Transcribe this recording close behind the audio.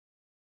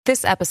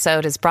This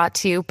episode is brought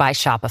to you by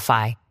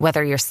Shopify.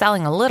 Whether you're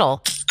selling a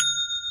little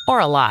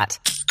or a lot,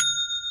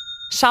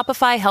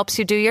 Shopify helps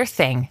you do your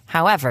thing,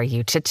 however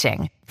you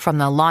cha-ching. From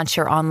the launch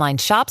your online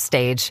shop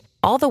stage,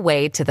 all the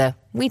way to the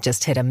we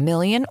just hit 1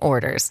 million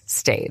orders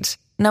stage.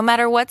 No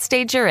matter what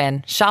stage you're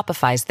in,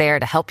 Shopify's there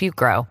to help you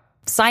grow.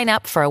 Sign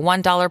up for a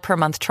 $1 per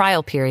month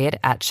trial period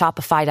at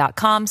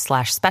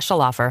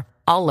shopify.com/special offer,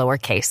 all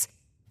lowercase.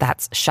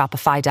 That's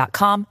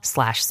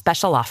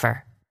shopify.com/special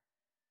offer.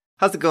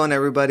 How's it going,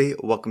 everybody?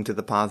 Welcome to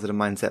the Positive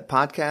Mindset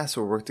Podcast,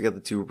 where we work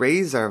together to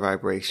raise our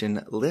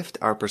vibration, lift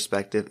our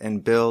perspective,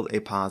 and build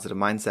a positive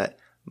mindset.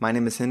 My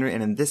name is Henry,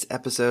 and in this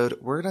episode,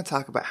 we're going to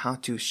talk about how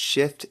to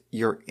shift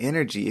your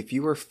energy. If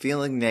you are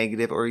feeling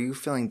negative, or you're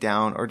feeling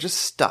down, or just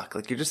stuck,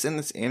 like you're just in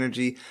this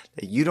energy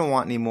that you don't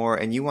want anymore,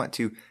 and you want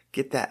to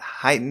get that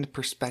heightened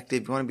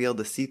perspective. You want to be able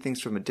to see things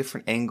from a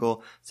different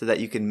angle so that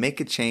you can make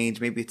a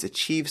change. Maybe it's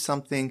achieve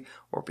something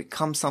or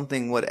become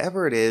something,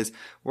 whatever it is.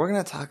 We're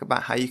going to talk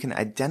about how you can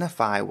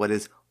identify what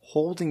is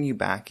holding you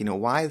back,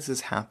 why this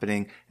is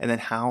happening, and then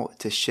how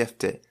to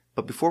shift it.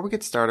 But before we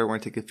get started, we're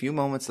going to take a few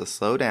moments to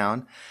slow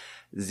down,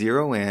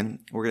 zero in.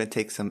 We're going to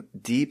take some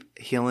deep,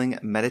 healing,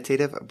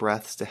 meditative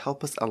breaths to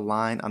help us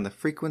align on the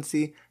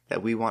frequency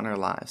that we want in our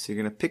lives. So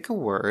you're going to pick a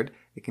word.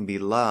 It can be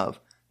love,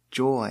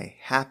 joy,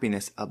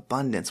 happiness,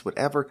 abundance,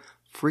 whatever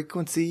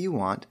frequency you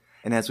want.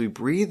 And as we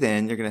breathe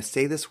in, you're going to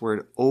say this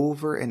word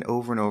over and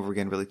over and over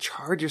again, really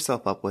charge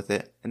yourself up with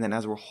it. And then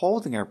as we're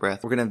holding our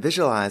breath, we're going to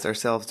visualize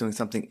ourselves doing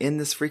something in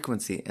this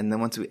frequency. And then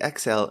once we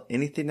exhale,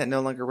 anything that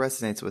no longer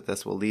resonates with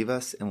us will leave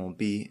us and we'll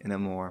be in a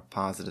more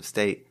positive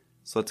state.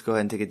 So let's go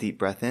ahead and take a deep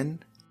breath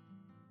in.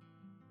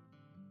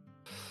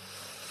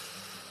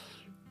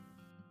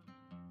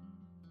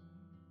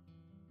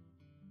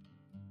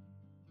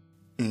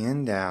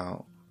 And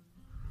out.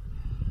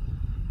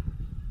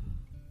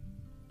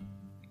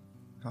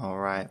 All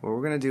right, well,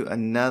 we're going to do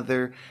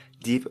another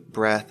deep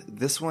breath.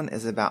 This one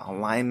is about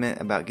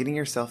alignment, about getting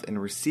yourself in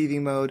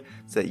receiving mode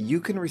so that you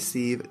can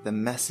receive the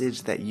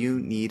message that you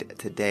need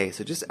today.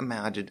 So just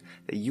imagine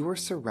that you are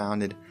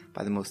surrounded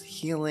by the most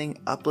healing,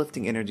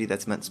 uplifting energy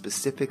that's meant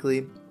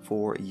specifically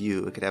for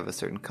you. It could have a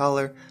certain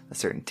color, a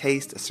certain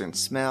taste, a certain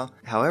smell,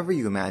 however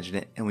you imagine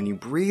it. And when you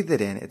breathe it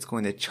in, it's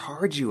going to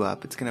charge you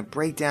up. It's going to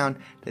break down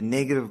the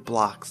negative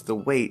blocks, the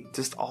weight,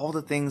 just all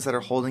the things that are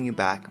holding you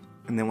back.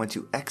 And then once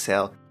you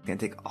exhale, you're going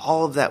to take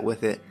all of that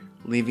with it,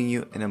 leaving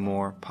you in a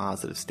more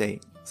positive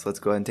state. So let's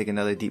go ahead and take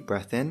another deep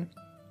breath in.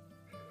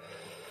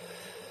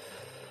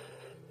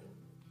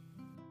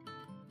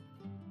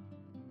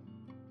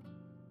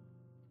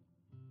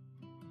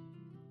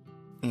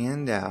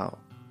 And out.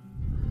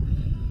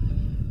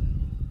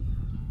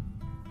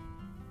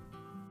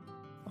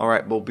 All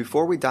right, well,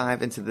 before we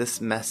dive into this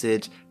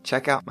message,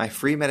 check out my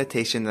free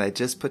meditation that I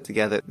just put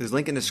together. There's a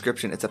link in the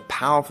description. It's a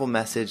powerful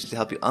message to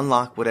help you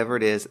unlock whatever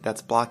it is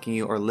that's blocking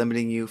you or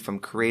limiting you from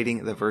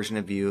creating the version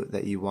of you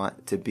that you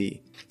want to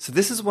be. So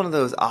this is one of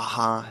those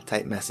aha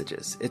type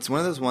messages. It's one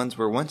of those ones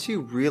where once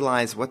you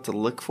realize what to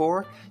look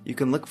for, you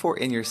can look for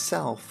in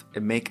yourself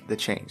and make the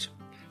change.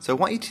 So I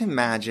want you to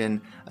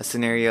imagine a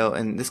scenario,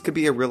 and this could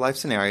be a real life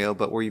scenario,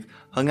 but where you've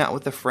hung out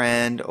with a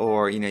friend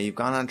or, you've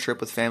gone on a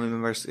trip with family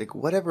members, like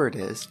whatever it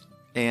is,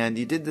 and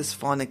you did this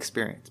fun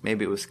experience.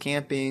 Maybe it was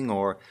camping,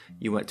 or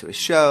you went to a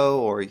show,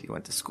 or you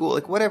went to school,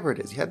 like whatever it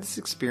is. You had this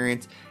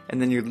experience, and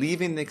then you're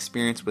leaving the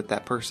experience with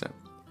that person.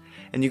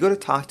 And you go to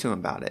talk to them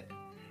about it.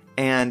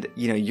 And,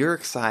 you're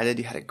excited,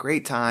 you had a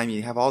great time,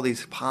 you have all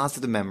these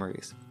positive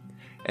memories.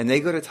 And they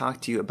go to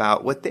talk to you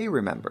about what they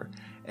remember.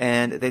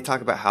 And they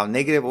talk about how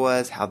negative it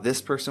was, how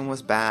this person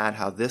was bad,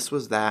 how this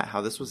was that,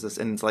 how this was this.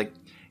 And it's like,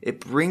 it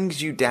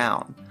brings you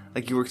down.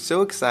 Like you were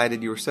so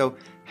excited, you were so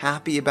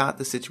happy about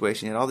the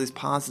situation, you had all these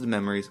positive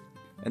memories.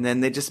 And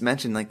then they just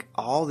mentioned like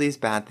all these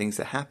bad things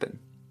that happen.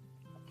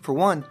 For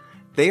one,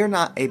 they are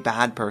not a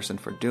bad person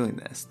for doing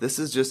this. This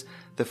is just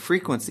the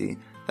frequency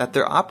that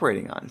they're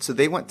operating on. So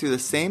they went through the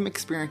same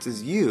experience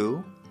as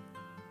you,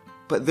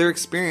 but their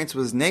experience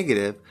was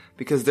negative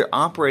because they're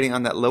operating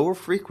on that lower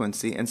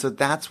frequency, and so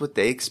that's what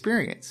they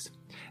experienced.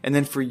 And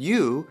then for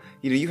you,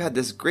 you had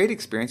this great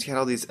experience, you had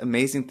all these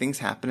amazing things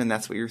happen, and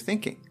that's what you're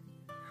thinking.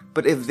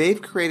 But if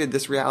they've created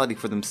this reality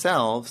for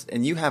themselves,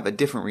 and you have a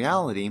different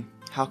reality,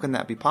 how can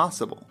that be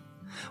possible?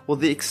 Well,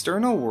 the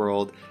external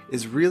world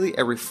is really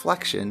a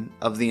reflection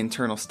of the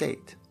internal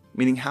state,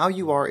 meaning how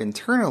you are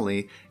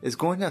internally is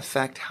going to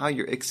affect how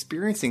you're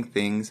experiencing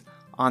things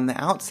on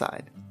the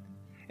outside.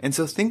 And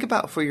so think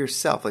about for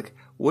yourself, like,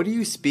 what are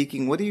you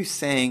speaking? What are you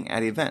saying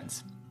at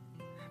events?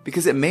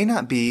 Because it may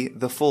not be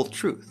the full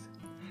truth.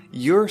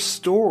 Your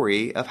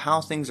story of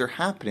how things are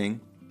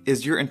happening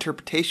is your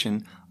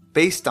interpretation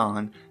based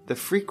on the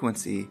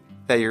frequency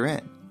that you're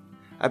in.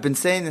 I've been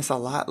saying this a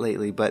lot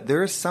lately, but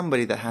there is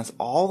somebody that has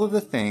all of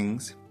the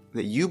things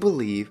that you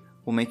believe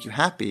will make you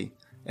happy,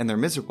 and they're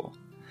miserable.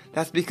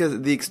 That's because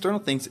the external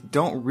things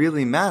don't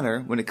really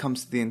matter when it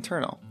comes to the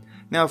internal.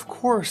 Now, of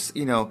course,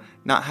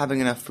 not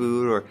having enough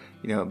food or,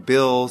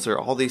 bills or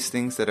all these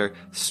things that are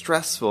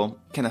stressful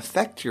can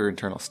affect your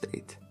internal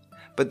state.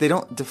 but they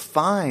don't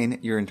define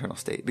your internal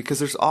state, because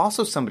there's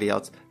also somebody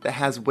else that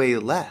has way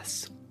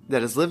less,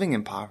 that is living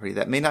in poverty,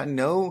 that may not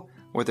know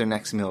where their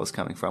next meal is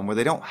coming from, where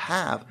they don't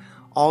have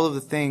all of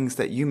the things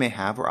that you may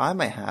have or I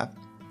may have,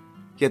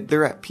 yet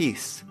they're at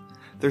peace.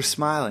 They're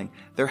smiling,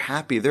 they're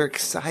happy, they're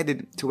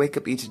excited to wake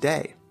up each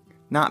day,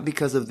 not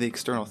because of the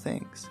external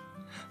things.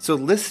 So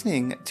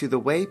listening to the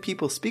way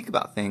people speak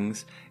about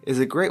things is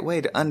a great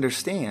way to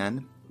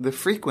understand the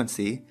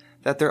frequency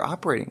that they're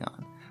operating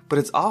on. But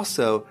it's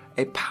also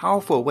a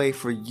powerful way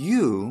for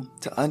you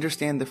to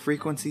understand the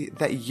frequency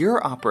that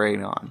you're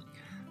operating on.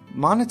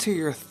 Monitor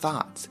your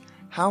thoughts.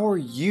 How are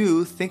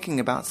you thinking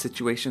about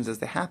situations as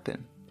they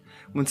happen?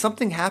 When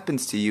something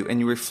happens to you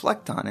and you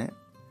reflect on it,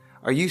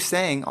 are you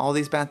saying all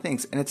these bad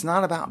things? And it's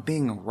not about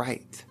being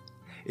right.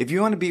 If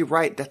you want to be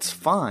right, that's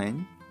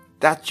fine.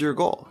 That's your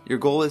goal. Your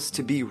goal is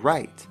to be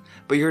right.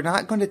 But you're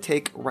not going to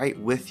take right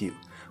with you.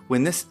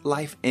 When this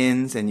life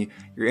ends and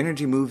your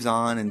energy moves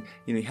on and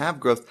you have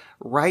growth,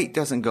 right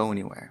doesn't go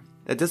anywhere.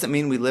 That doesn't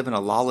mean we live in a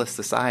lawless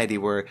society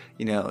where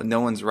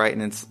no one's right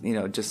and it's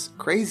just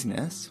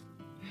craziness.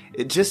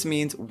 It just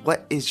means,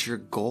 what is your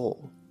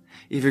goal?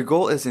 If your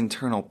goal is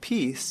internal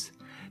peace,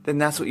 then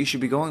that's what you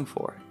should be going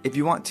for. If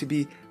you want to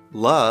be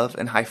love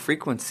and high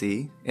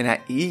frequency and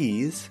at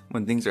ease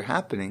when things are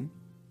happening,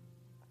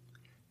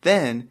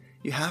 then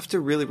you have to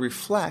really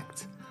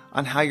reflect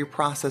on how you're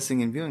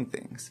processing and viewing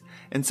things.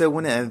 And so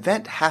when an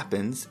event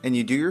happens and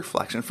you do your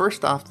reflection,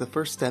 first off, the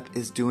first step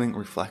is doing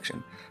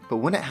reflection. But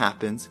when it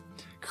happens,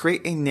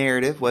 create a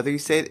narrative, whether you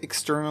say it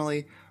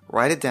externally,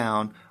 write it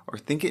down, or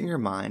think it in your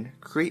mind.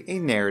 Create a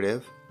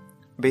narrative,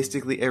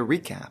 basically a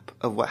recap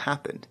of what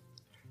happened,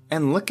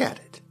 and look at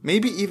it.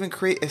 Maybe even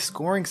create a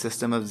scoring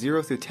system of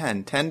 0 through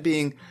 10. 10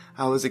 being,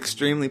 I was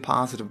extremely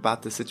positive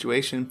about the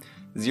situation.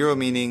 0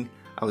 meaning,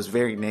 I was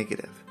very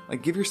negative.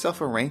 Give yourself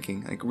a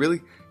ranking.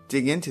 Really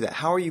dig into that.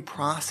 How are you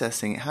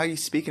processing it? How are you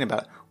speaking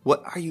about it?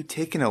 What are you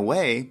taking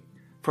away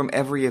from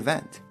every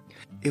event?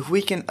 If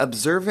we can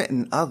observe it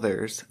in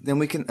others, then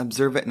we can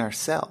observe it in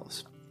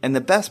ourselves. And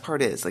the best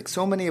part is,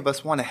 so many of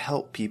us want to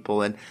help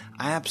people, and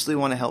I absolutely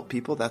want to help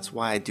people. That's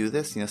why I do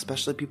this,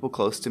 especially people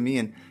close to me,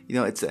 and,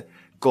 it's a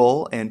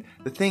goal. And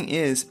the thing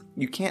is,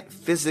 you can't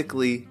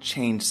physically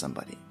change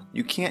somebody.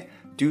 You can't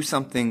do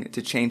something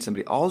to change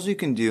somebody. All you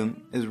can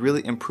do is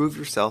really improve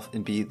yourself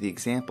and be the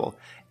example.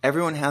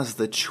 Everyone has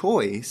the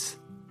choice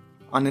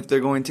on if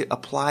they're going to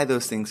apply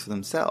those things for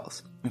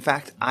themselves. In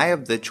fact, I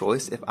have the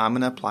choice if I'm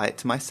going to apply it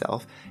to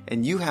myself,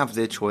 and you have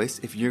the choice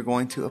if you're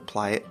going to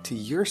apply it to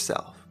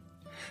yourself.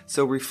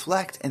 So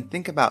reflect and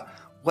think about,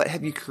 what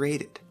have you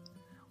created?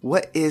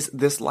 What is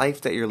this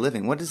life that you're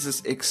living? What is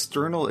this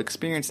external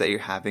experience that you're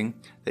having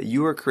that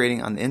you are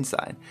creating on the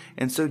inside?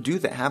 And so do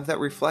that. Have that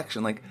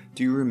reflection.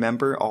 Do you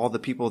remember all the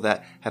people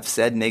that have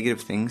said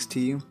negative things to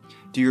you?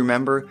 Do you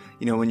remember,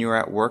 when you were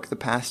at work the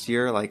past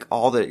year,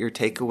 all that your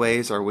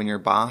takeaways are when your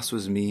boss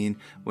was mean,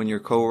 when your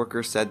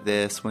coworker said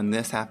this, when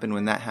this happened,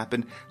 when that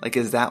happened?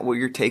 Is that what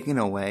you're taking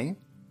away?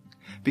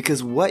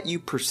 Because what you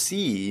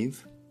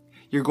perceive,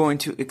 you're going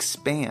to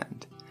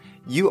expand.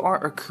 You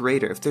are a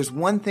creator. If there's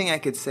one thing I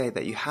could say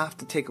that you have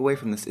to take away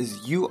from this,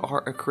 is you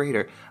are a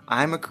creator.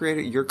 I'm a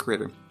creator, you're a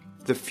creator.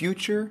 The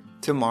future,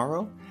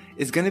 tomorrow,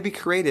 is going to be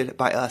created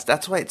by us.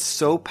 That's why it's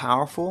so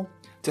powerful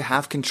to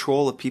have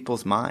control of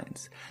people's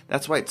minds.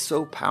 That's why it's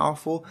so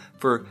powerful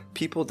for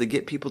people to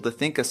get people to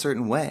think a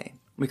certain way.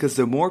 Because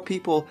the more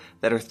people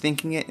that are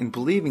thinking it and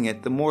believing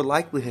it, the more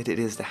likelihood it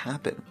is to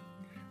happen.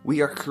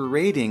 We are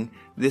creating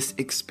this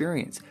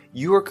experience.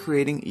 You are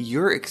creating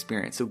your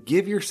experience. So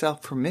give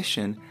yourself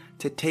permission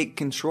to take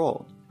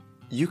control.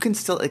 You can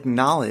still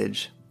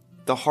acknowledge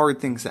the hard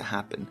things that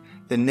happen,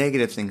 the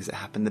negative things that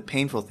happen, the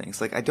painful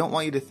things. I don't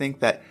want you to think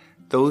that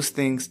those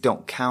things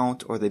don't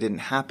count, or they didn't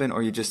happen,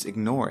 or you just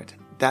ignore it.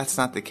 That's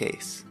not the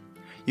case.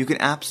 You can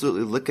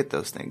absolutely look at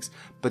those things,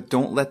 but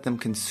don't let them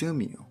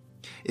consume you.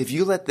 If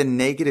you let the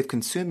negative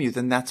consume you,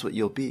 then that's what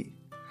you'll be.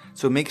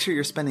 So make sure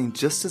you're spending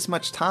just as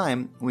much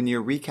time when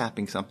you're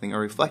recapping something or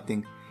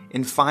reflecting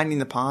in finding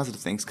the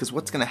positive things, because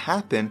what's going to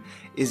happen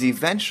is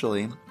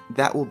eventually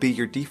that will be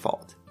your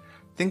default.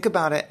 Think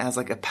about it as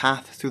a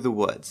path through the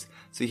woods.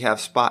 So you have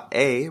spot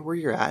A where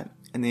you're at,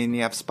 and then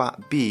you have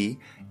spot B,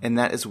 and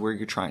that is where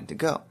you're trying to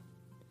go.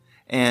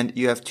 And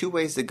you have two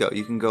ways to go.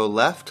 You can go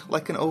left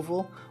like an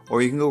oval,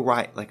 or you can go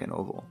right like an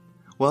oval.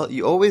 Well,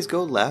 you always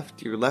go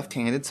left. You're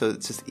left-handed, so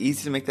it's just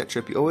easy to make that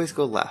trip. You always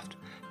go left.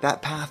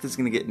 That path is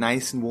going to get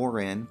nice and wore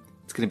in.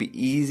 It's going to be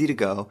easy to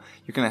go.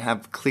 You're going to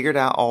have cleared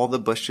out all the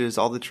bushes,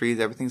 all the trees,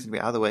 everything's going to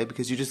be out of the way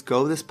because you just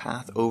go this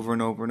path over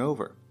and over and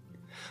over.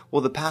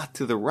 Well, the path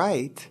to the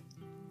right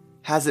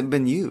hasn't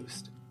been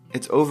used.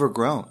 It's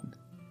overgrown.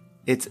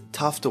 It's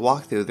tough to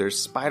walk through. There's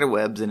spider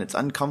webs and it's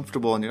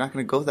uncomfortable, and you're not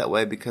going to go that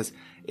way because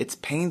it's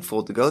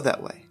painful to go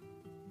that way.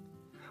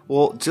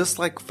 Well, just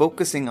like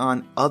focusing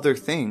on other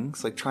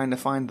things, like trying to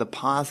find the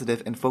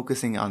positive and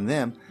focusing on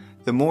them,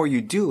 the more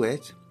you do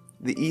it,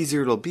 the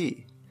easier it'll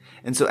be.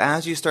 And so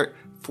as you start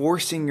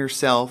forcing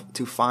yourself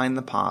to find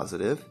the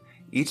positive,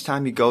 each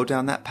time you go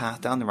down that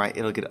path down the right,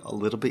 it'll get a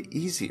little bit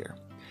easier.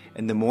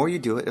 And the more you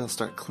do it, it'll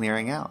start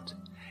clearing out.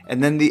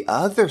 And then the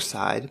other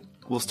side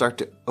will start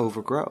to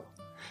overgrow.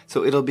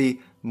 So it'll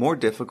be more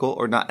difficult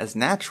or not as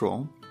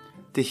natural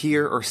to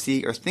hear or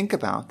see or think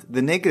about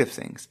the negative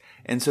things.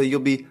 And so you'll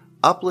be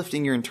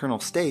uplifting your internal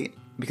state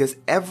because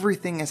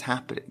everything is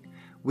happening.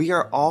 We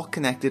are all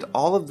connected.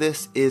 All of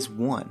this is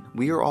one.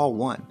 We are all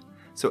one.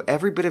 So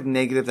every bit of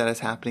negative that is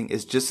happening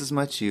is just as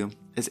much you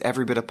as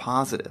every bit of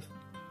positive.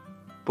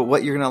 But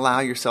what you're going to allow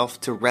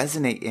yourself to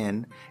resonate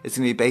in is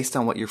going to be based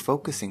on what you're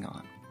focusing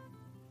on.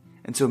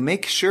 And so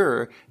make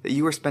sure that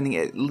you are spending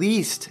at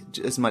least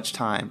as much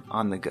time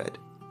on the good.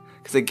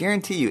 Because I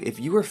guarantee you, if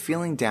you are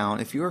feeling down,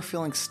 if you are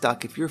feeling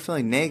stuck, if you're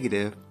feeling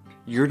negative,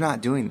 you're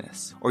not doing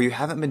this, or you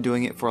haven't been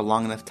doing it for a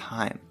long enough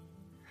time.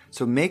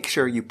 So make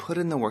sure you put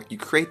in the work, you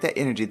create that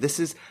energy. This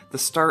is the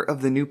start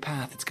of the new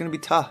path. It's going to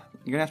be tough.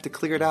 You're going to have to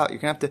clear it out. You're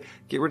going to have to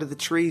get rid of the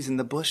trees and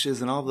the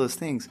bushes and all those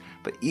things.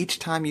 But each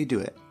time you do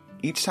it,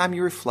 each time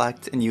you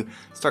reflect and you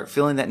start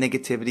feeling that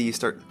negativity, you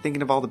start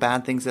thinking of all the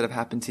bad things that have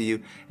happened to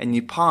you, and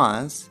you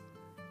pause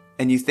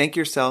and you thank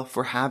yourself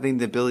for having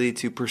the ability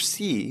to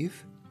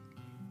perceive,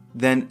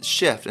 then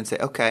shift and say,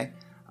 okay,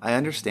 I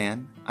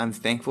understand. I'm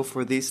thankful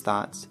for these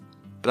thoughts,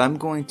 but I'm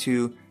going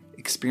to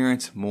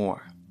experience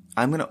more.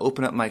 I'm going to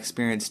open up my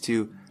experience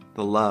to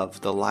the love,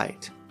 the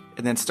light,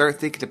 and then start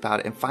thinking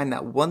about it and find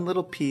that one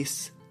little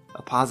piece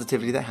of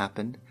positivity that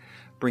happened,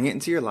 bring it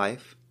into your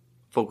life,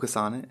 focus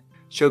on it,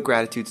 show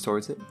gratitude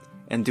towards it,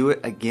 and do it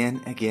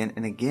again, again,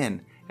 and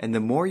again. And the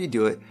more you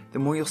do it, the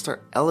more you'll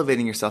start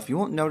elevating yourself. You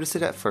won't notice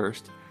it at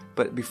first,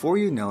 but before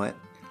you know it,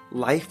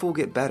 life will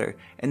get better.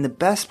 And the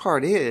best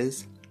part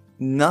is,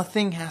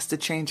 nothing has to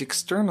change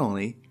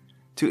externally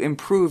to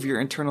improve your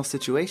internal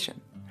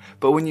situation.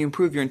 But when you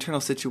improve your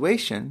internal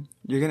situation,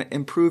 you're going to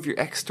improve your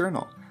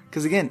external.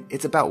 Because again,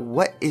 it's about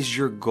what is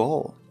your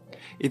goal.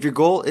 If your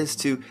goal is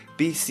to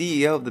be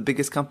CEO of the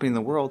biggest company in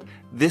the world,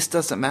 this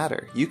doesn't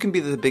matter. You can be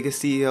the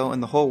biggest CEO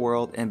in the whole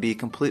world and be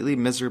completely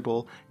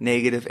miserable,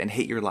 negative, and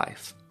hate your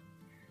life.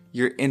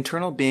 Your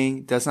internal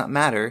being does not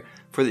matter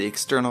for the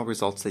external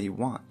results that you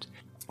want.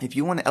 If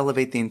you want to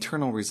elevate the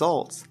internal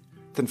results,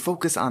 then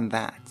focus on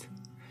that.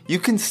 You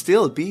can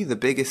still be the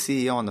biggest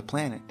CEO on the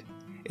planet.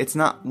 It's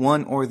not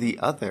one or the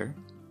other.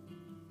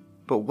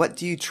 But what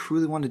do you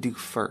truly want to do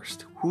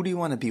first? Who do you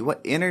want to be? What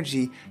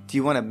energy do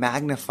you want to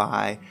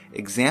magnify,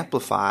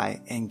 exemplify,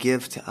 and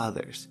give to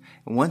others?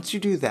 And once you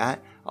do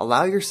that,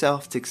 allow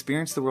yourself to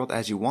experience the world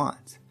as you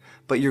want.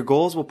 But your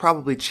goals will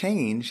probably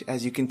change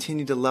as you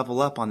continue to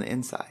level up on the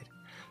inside.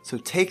 So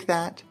take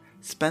that,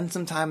 spend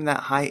some time in that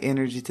high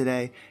energy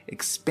today,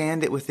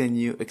 expand it within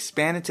you,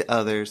 expand it to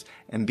others,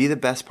 and be the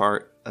best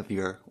part of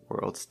your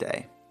world's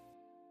day.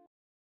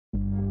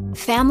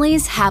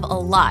 Families have a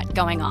lot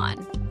going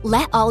on.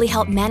 Let Ollie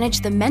help manage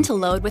the mental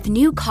load with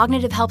new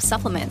cognitive help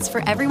supplements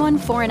for everyone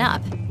 4 and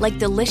up, like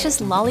delicious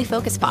Lolly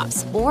Focus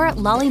Pops or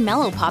Lolly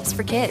Mellow Pops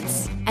for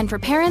kids. And for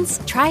parents,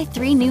 try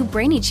 3 new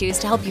Brainy Chews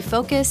to help you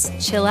focus,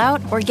 chill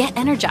out, or get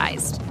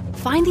energized.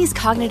 Find these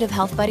cognitive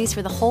health buddies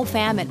for the whole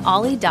fam at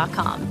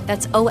ollie.com.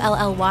 That's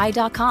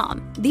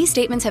OLLY.com. These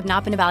statements have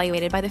not been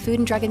evaluated by the Food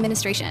and Drug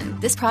Administration.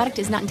 This product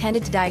is not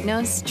intended to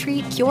diagnose,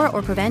 treat, cure,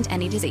 or prevent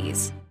any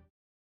disease.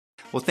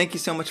 Well, thank you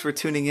so much for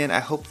tuning in.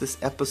 I hope this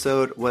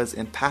episode was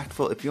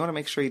impactful. If you want to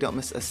make sure you don't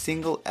miss a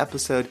single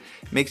episode,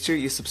 make sure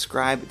you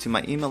subscribe to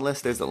my email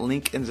list. There's a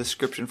link in the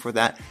description for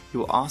that. You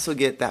will also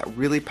get that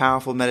really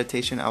powerful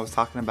meditation I was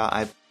talking about.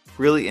 I've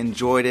really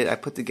enjoyed it. I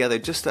put together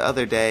just the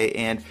other day,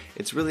 and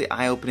it's really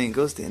eye-opening. It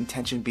goes to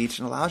Intention Beach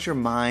and allows your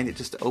mind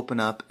just to open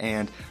up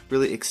and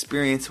really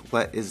experience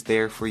what is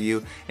there for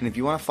you. And if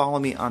you want to follow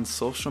me on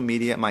social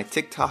media, my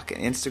TikTok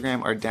and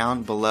Instagram are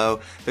down below.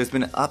 There's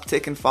been an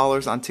uptick in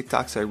followers on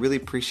TikTok, so I really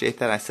appreciate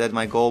that. I said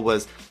my goal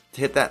was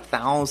to hit that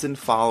 1,000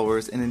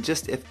 followers, and in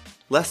just if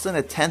less than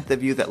a 10th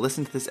of you that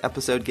listened to this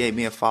episode gave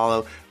me a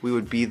follow, we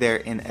would be there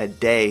in a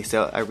day.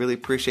 So I really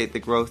appreciate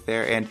the growth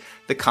there and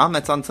the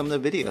comments on some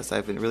of the videos.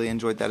 I've really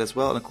enjoyed that as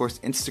well. And of course,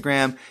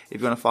 Instagram, if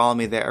you want to follow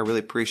me there, I really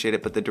appreciate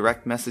it. But the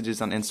direct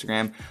messages on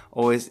Instagram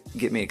always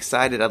get me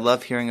excited. I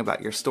love hearing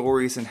about your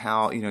stories and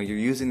how, you're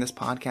using this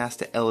podcast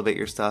to elevate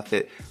your stuff.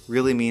 It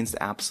really means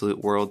the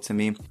absolute world to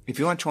me. If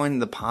you want to join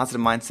the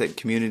Positive Mindset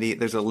community,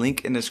 there's a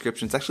link in the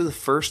description. It's actually the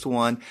first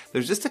one.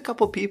 There's just a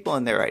couple people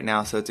in there right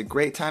now. So it's a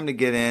great time to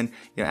get in.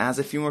 As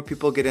a few more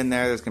people get in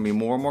there, there's going to be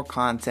more and more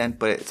content,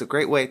 but it's a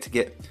great way to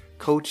get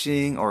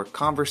coaching or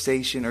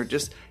conversation or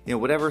just,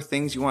 whatever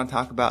things you want to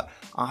talk about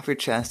off your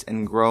chest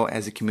and grow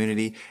as a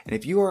community. And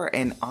if you are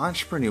an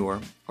entrepreneur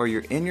or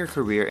you're in your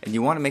career and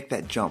you want to make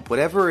that jump,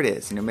 whatever it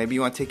is, maybe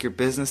you want to take your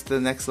business to the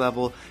next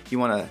level, you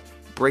want to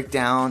break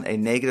down a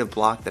negative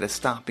block that is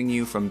stopping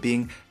you from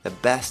being the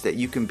best that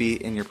you can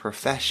be in your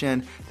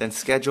profession, then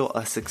schedule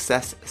a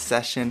success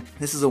session.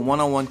 This is a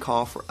one-on-one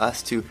call for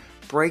us to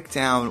break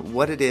down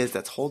what it is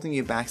that's holding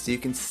you back so you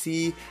can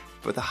see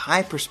with a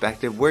high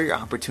perspective where your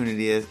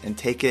opportunity is and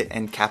take it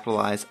and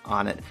capitalize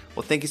on it.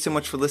 Well, thank you so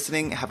much for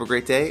listening. Have a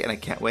great day, and I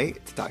can't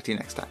wait to talk to you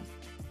next time.